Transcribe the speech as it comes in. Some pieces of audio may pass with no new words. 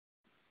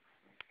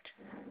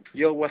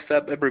Yo, what's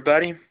up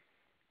everybody?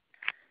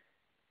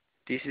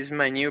 This is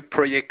my new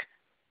project,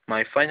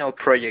 my final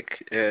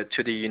project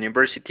to the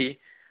university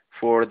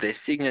for the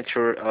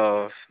signature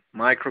of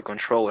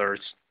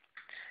microcontrollers,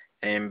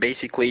 and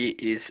basically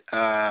is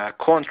a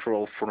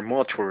control for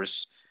motors.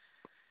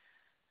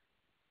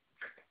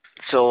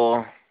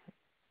 So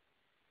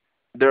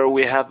there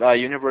we have a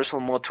universal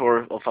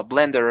motor of a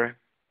blender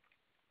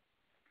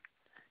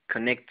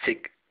connected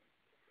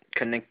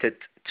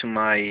to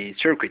my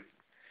circuit.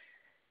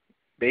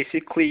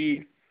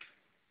 Basically,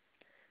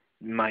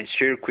 my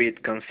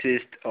circuit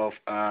consists of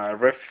a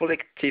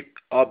reflective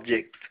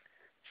object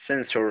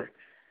sensor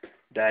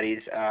that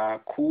is a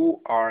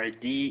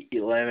QRD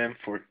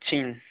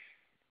 1114.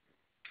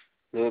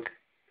 Look.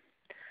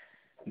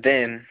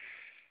 Then,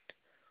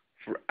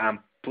 for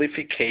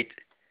amplify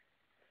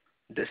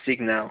the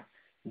signal,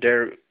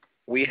 there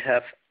we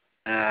have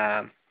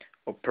a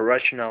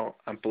operational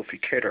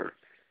amplifier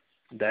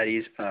that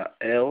is a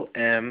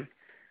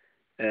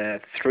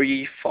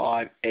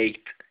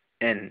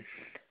LM358N.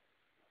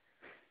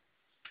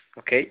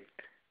 Okay.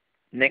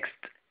 Next,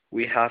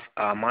 we have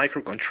a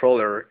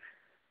microcontroller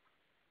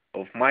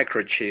of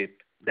microchip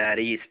that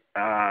is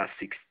a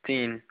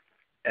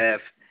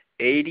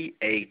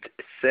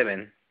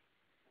 16F887,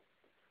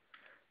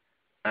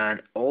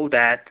 and all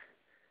that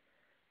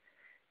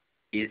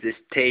is the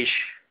stage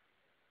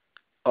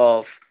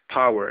of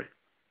power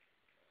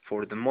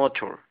for the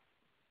motor,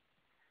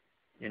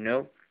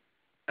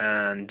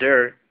 and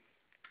there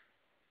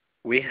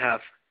we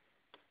have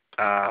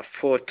a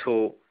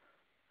photo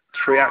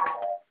TRIAC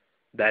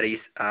that is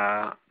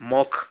a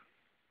Mach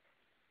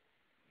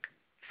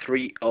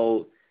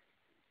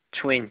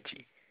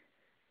 3020.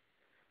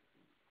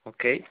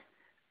 Okay,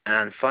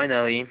 and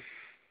finally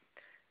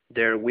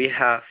there we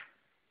have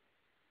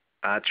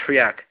a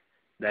TRIAC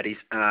that is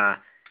a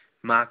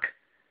Mach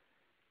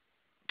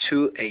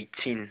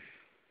 218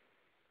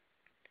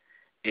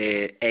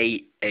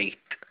 A8,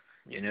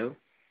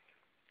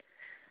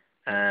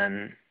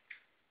 and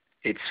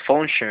its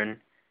function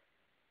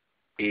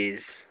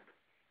is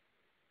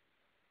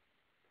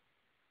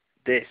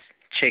this.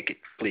 Check it,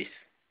 please.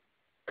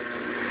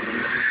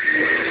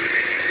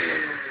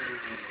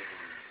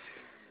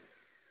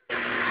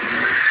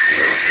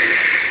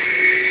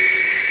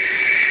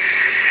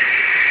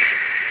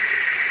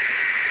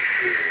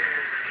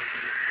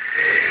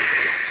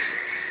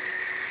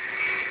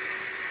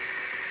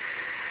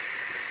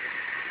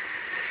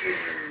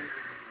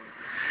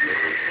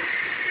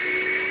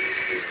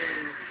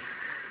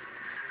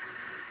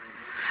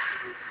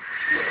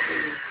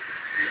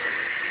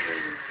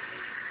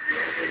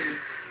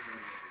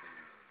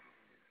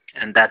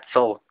 And that's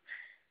all.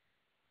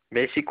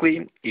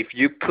 Basically, if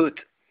you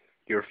put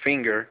your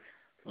finger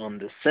on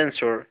the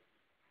sensor,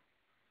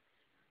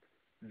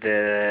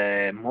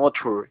 the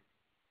motor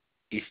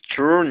is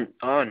turned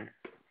on.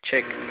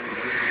 Check.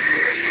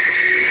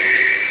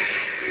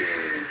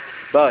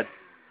 But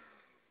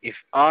if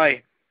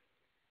I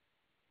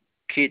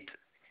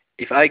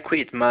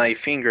quit my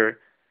finger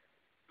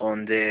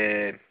on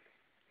the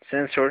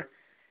sensor,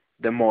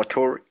 the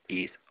motor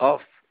is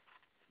off.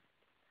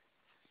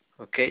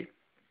 Okay?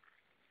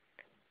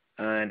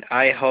 And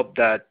I hope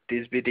that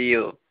this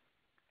video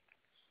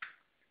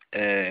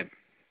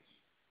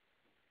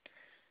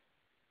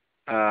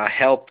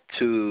helped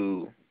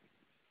to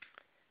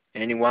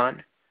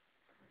anyone,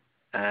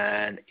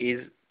 and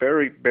is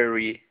very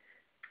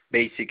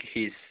basic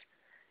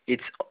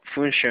its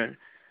function,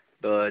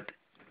 but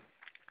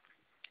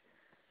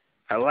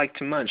I like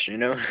too much,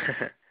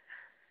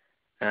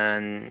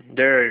 And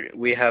there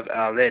we have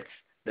LEDs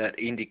that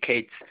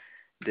indicates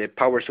the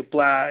power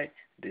supply,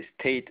 the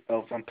state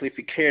of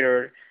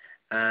amplifier,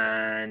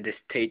 and the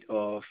state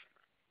of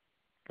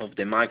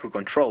the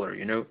microcontroller,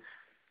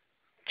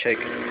 Check.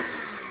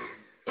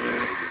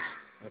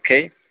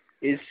 Okay,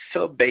 it's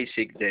so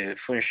basic, the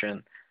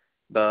function,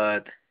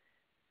 but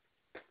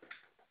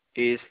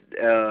it's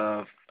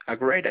a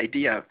great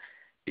idea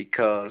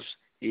because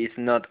it's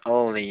not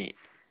only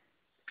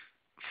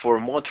for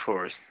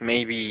motors,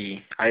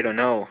 maybe, I don't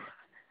know,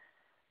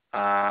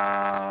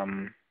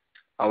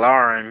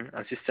 alarm,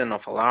 a system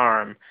of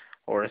alarm,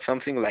 or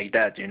something like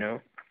that,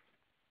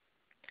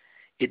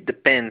 It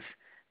depends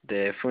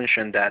the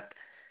function that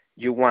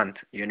you want,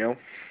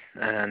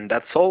 And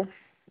that's all.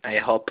 I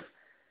hope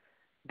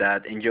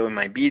that enjoy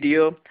my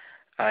video.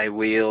 I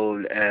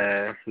will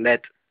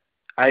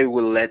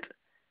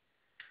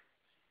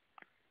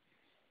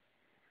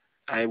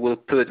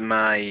put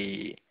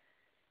my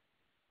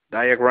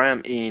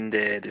diagram in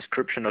the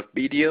description of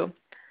video,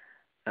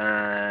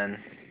 and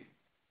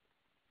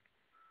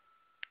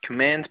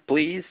comment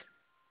please,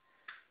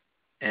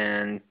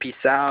 and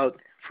peace out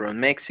from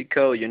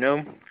Mexico,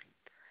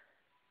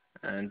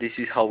 and this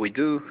is how we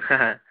do.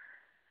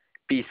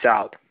 Peace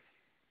out.